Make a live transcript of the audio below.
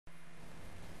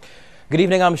Good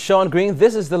evening, I'm Sean Green.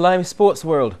 This is the Live Sports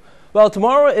World. Well,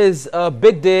 tomorrow is a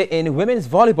big day in women's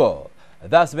volleyball.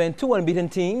 That's when two unbeaten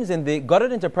teams in the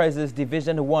Goddard Enterprises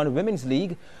Division 1 Women's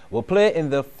League will play in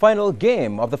the final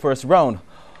game of the first round.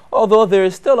 Although there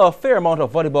is still a fair amount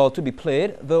of volleyball to be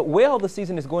played, the way how the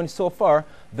season is going so far,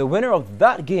 the winner of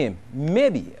that game may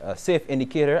be a safe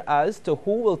indicator as to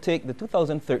who will take the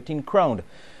 2013 crown.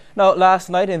 Now, last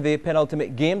night in the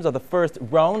penultimate games of the first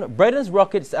round, Brighton's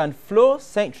Rockets and Flow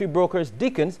Sanctuary Brokers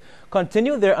Deacons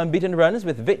continued their unbeaten runs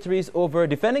with victories over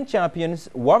defending champions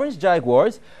Warren's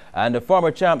Jaguars and the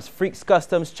former champs Freaks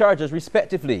Customs Chargers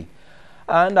respectively.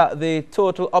 And at the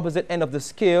total opposite end of the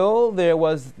scale, there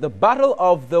was the battle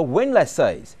of the winless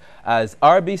sides as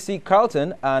RBC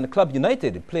Carlton and Club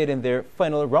United played in their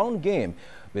final round game,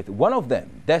 with one of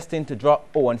them destined to drop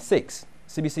 0-6.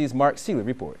 CBC's Mark Seeley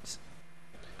reports.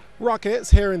 Rockets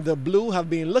here in the blue have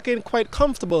been looking quite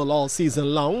comfortable all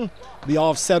season long. The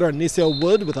off-setter Nicia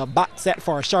Wood with a back set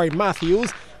for Shari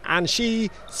Matthews, and she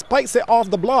spikes it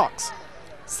off the blocks.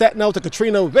 Set now to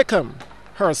Katrina Wickham.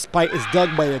 Her spike is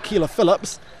dug by Akila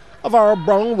Phillips. Avara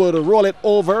Brown would roll it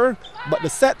over, but the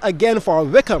set again for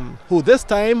Wickham, who this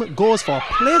time goes for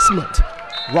placement.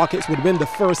 Rockets would win the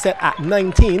first set at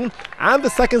 19 and the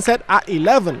second set at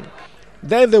 11.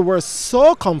 Then they were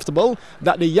so comfortable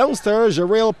that the youngster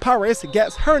Jarrell Paris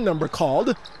gets her number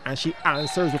called, and she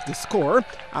answers with the score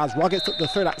as Rockets took the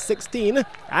third at 16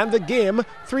 and the game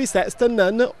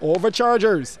 3-0 over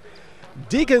Chargers.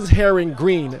 Deacons here in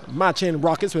green matching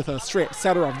Rockets with a straight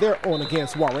setter of their own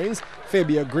against Warrens.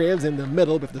 Fabia Graves in the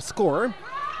middle with the score.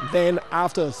 Then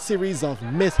after a series of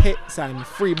missed hits and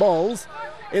free balls,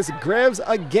 it's Graves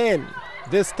again,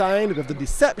 this time with the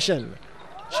deception.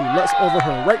 She looks over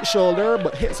her right shoulder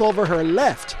but hits over her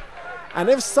left. And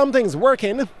if something's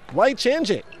working, why change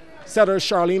it? Setter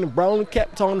Charlene Brown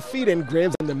kept on feeding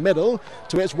Graves in the middle,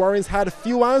 to which Warrens had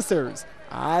few answers,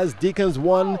 as Deacons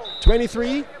won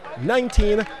 23,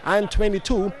 19 and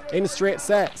 22 in straight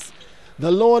sets. The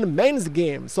lone men's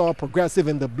game saw Progressive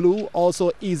in the blue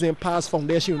also easing past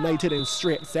Foundation United in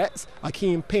straight sets.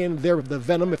 Akeem Payne there with the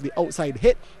venom with the outside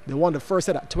hit. They won the first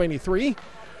set at 23.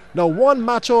 Now, one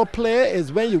macho play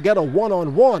is when you get a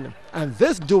one-on-one, and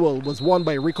this duel was won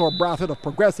by Rico Brathwaite of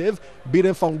Progressive,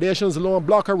 beating Foundation's lone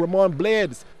blocker Ramon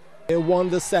Blades. They won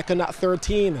the second at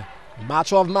 13.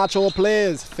 Macho of macho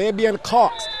plays, Fabian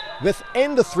Cox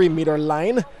within the 3-meter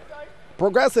line.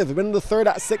 Progressive win the third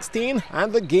at 16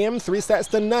 and the game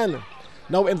 3-0.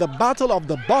 Now in the battle of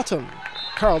the bottom,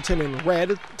 Carlton in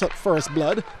red took first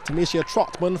blood. Tanisha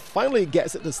Trotman finally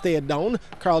gets it to stay down.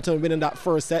 Carlton winning that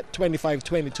first set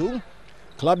 25-22.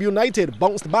 Club United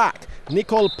bounced back.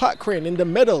 Nicole Puckrin in the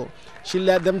middle. She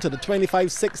led them to the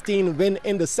 25-16 win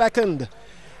in the second.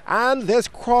 And this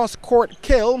cross-court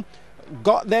kill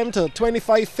got them to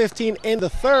 25-15 in the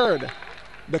third.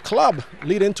 The club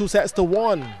leading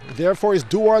 2-1. Therefore, it's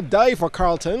do or die for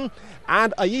Carlton.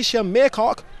 And Aisha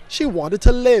Maycock, she wanted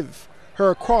to live.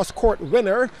 Her cross-court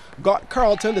winner got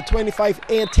Carlton to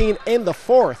 25-18 in the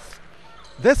fourth.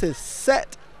 This is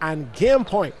set and game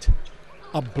point.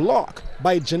 A block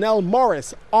by Janelle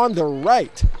Morris on the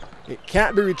right. It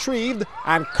can't be retrieved,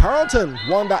 and Carlton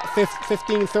won that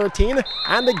 15-13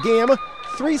 and the game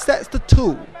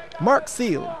 3-2. Mark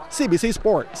Seal, CBC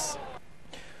Sports.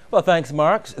 Well, thanks,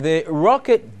 Mark. The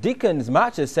Rocket Deacons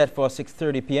match is set for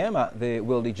 6:30 p.m. at the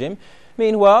Wildy Gym.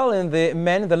 Meanwhile, in the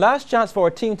men, the last chance for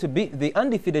a team to beat the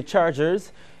undefeated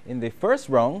Chargers in the first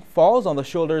round falls on the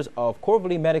shoulders of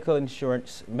Corvallis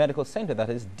Medical Center, that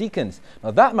is Deacons.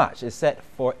 Now, that match is set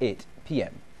for 8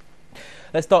 p.m.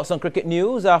 Let's talk some cricket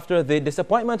news. After the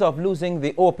disappointment of losing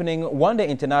the opening one-day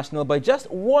international by just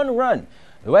one run,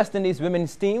 the West Indies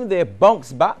women's team, they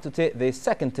bounced back to take the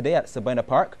second today at Sabina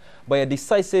Park by a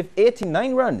decisive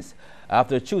 89 runs.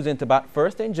 After choosing to bat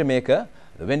first in Jamaica,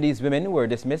 the Windies women were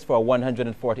dismissed for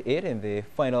 148 in the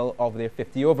final of their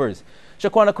 50 overs.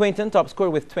 Shaquana Quinton top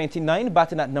scored with 29,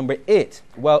 batting at number 8,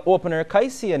 while opener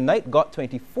Kaisia Knight got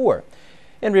 24.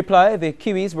 In reply, the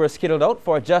Kiwis were skittled out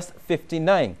for just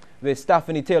 59, with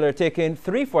Stephanie Taylor taking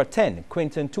 3 for 10,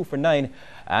 Quinton 2 for 9,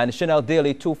 and Chanel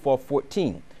Daly 2 for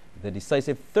 14. The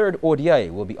decisive third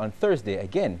ODI will be on Thursday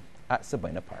again at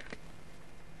Sabina Park.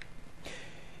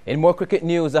 In more cricket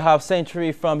news, a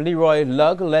half-century from Leroy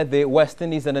Lugg led the West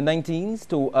Indies under-19s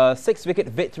to a 6-wicket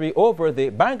victory over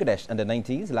the Bangladesh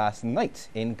under-19s last night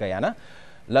in Guyana.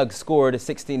 Lugg scored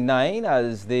 69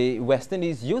 as the West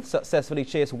Indies youth successfully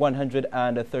chased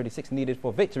 136 needed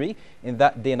for victory in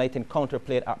that day-night encounter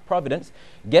played at Providence,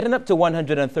 getting up to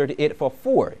 138 for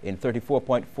 4 in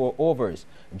 34.4 overs.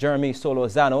 Jeremy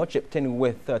Solozano chipped in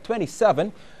with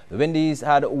 27. The Windies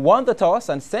had won the toss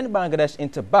and sent Bangladesh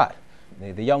into bat.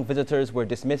 The young visitors were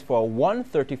dismissed for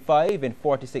 135 in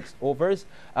 46 overs.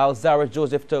 Alzara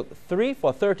Joseph took 3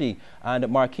 for 30 and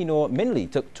Marquino Minley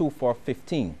took 2 for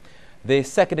 15. The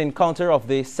second encounter of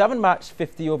the 7-match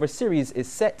 50-over series is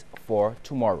set for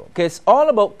tomorrow. It's all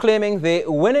about claiming the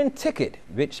winning ticket,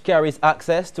 which carries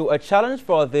access to a challenge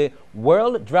for the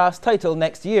World Drafts title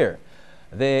next year.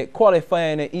 The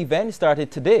qualifying event started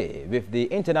today with the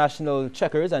International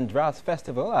Checkers and Drafts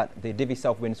Festival at the Divi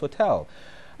South Winds Hotel.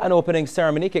 An opening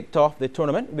ceremony kicked off the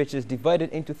tournament, which is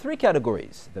divided into 3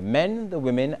 categories: the men, the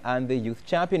women, and the youth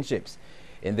championships.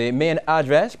 In the main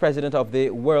address, President of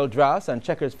the World Drafts and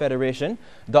Checkers Federation,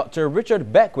 Dr.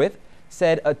 Richard Beckwith,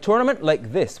 said a tournament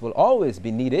like this will always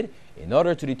be needed in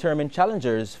order to determine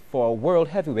challengers for world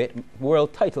heavyweight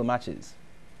world title matches.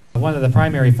 One of the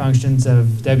primary functions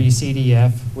of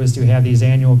WCDF was to have these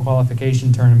annual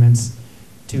qualification tournaments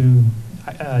to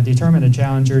determine a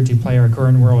challenger to play our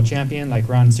current world champion, like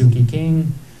Ransuki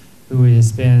King, who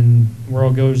has been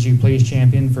World Goes You Please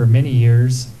champion for many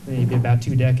years, maybe about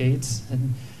 2 decades.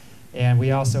 And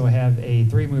we also have a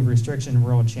 3-move restriction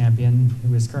world champion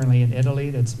who is currently in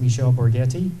Italy, that's Michel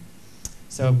Borghetti.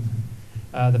 So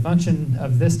the function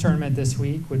of this tournament this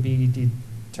week would be to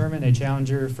determine a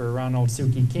challenger for Ronald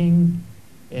Suki King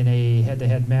in a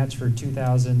head-to-head match for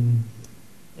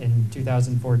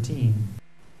 2014.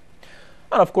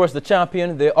 And of course, the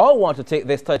champion they all want to take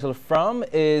this title from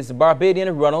is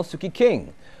Barbadian Ronald Suki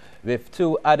King. With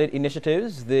 2 added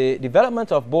initiatives, the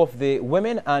development of both the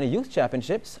women and youth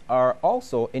championships are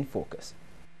also in focus.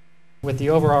 With the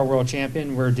overall world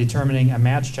champion, we're determining a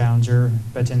match challenger,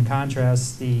 but in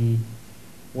contrast, the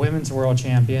women's world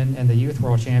champion and the youth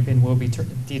world champion will be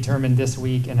determined this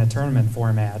week in a tournament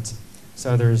format.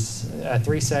 So there's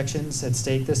 3 sections at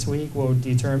stake this week. We'll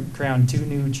crown 2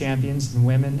 new champions in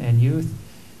women and youth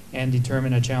and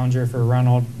determine a challenger for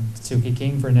Ronald Suki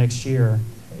King for next year.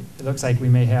 It looks like we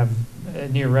may have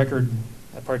near record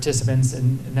participants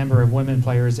and a number of women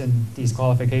players in these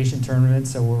qualification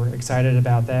tournaments, so we're excited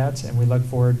about that, and we look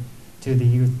forward to the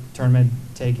youth tournament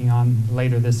taking on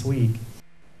later this week.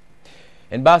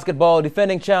 In basketball,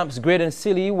 defending champs Graydon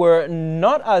Sealy were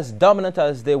not as dominant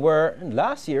as they were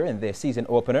last year in their season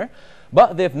opener,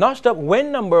 but they've notched up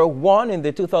win number 1 in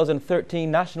the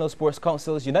 2013 National Sports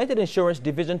Council's United Insurance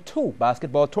Division II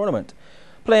basketball tournament.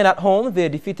 Playing at home, they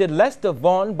defeated Leicester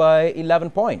Vaughan by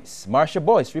 11 points. Marcia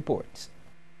Boyce reports.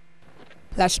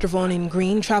 Leicester Vaughan in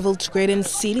green travelled to Graydon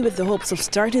Sealy with the hopes of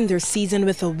starting their season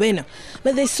with a win,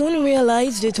 but they soon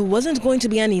realised it wasn't going to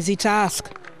be an easy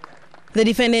task. The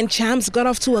defending champs got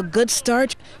off to a good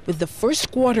start, with the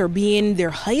first quarter being their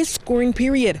highest scoring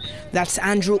period. That's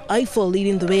Andrew Eiffel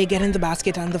leading the way, getting the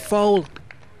basket and the foul.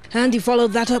 And he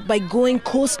followed that up by going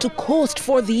coast to coast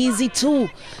for the easy 2.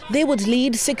 They would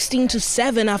lead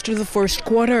 16-7 after the first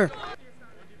quarter.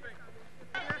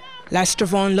 Leicester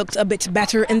Vaughan looked a bit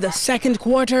better in the second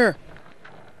quarter.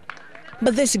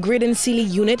 But this Graydon Sealy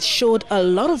unit showed a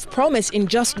lot of promise in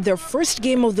just their first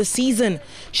game of the season.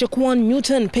 Shaquan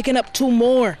Newton picking up 2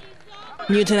 more.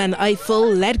 Newton and Eiffel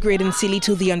led Graydon Sealy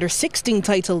to the Under-16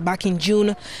 title back in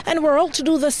June and were all to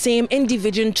do the same in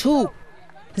Division 2.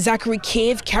 Zachary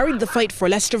Cave carried the fight for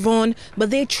Leicester Vaughan, but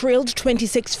they trailed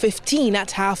 26-15 at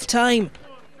half-time.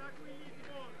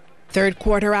 Third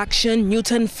quarter action,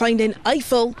 Newton finding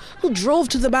Eiffel, who drove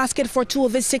to the basket for 2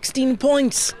 of his 16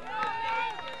 points.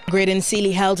 Graydon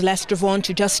Sealy held Leicester Vaughan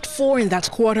to just 4 in that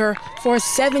quarter for a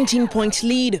 17-point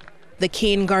lead. The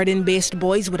Cane Garden-based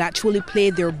boys would actually play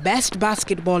their best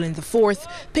basketball in the fourth,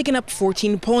 picking up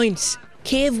 14 points.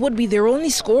 Cave would be their only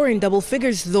scorer in double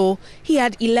figures, though. He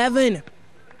had 11.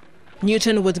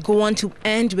 Newton would go on to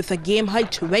end with a game-high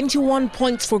 21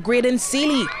 points for Graydon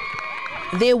Sealy.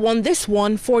 They won this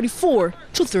one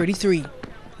 44-33.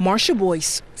 Marcia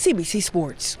Boyce, CBC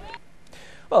Sports.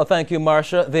 Well, thank you,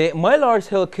 Marcia. The Millards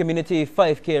Hill Community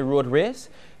 5K Road Race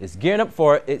is gearing up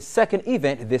for its second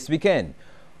event this weekend.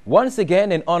 Once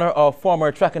again, in honor of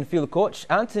former track and field coach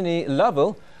Anthony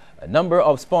Lovell, a number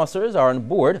of sponsors are on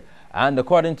board, and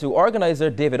according to organizer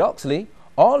David Oxley,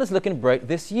 all is looking bright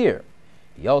this year.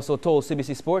 He also told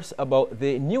CBC Sports about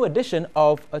the new edition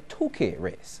of a 2K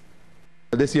race.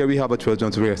 This year we have a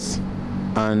children's race,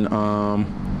 and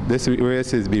this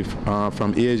race is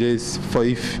from ages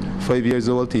 5 years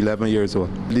old to 11 years old.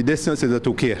 The distance is a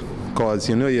 2K, because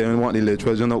you don't want the little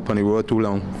children out on the road too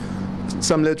long.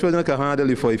 Some little children can handle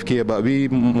the 5K, but we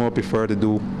more prefer to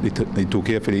do the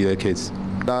 2K for the little kids.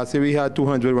 Last year we had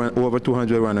over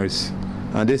 200 runners,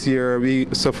 and this year we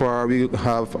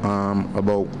have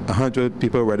about 100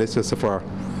 people registered so far.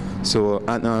 So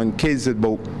and kids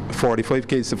about 45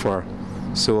 kids so far.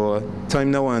 So time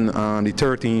now on the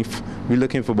 13th we're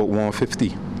looking for about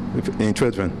 150 in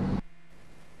children.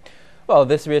 Well,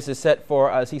 this race is set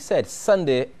for, as he said,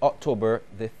 Sunday, October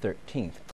the 13th.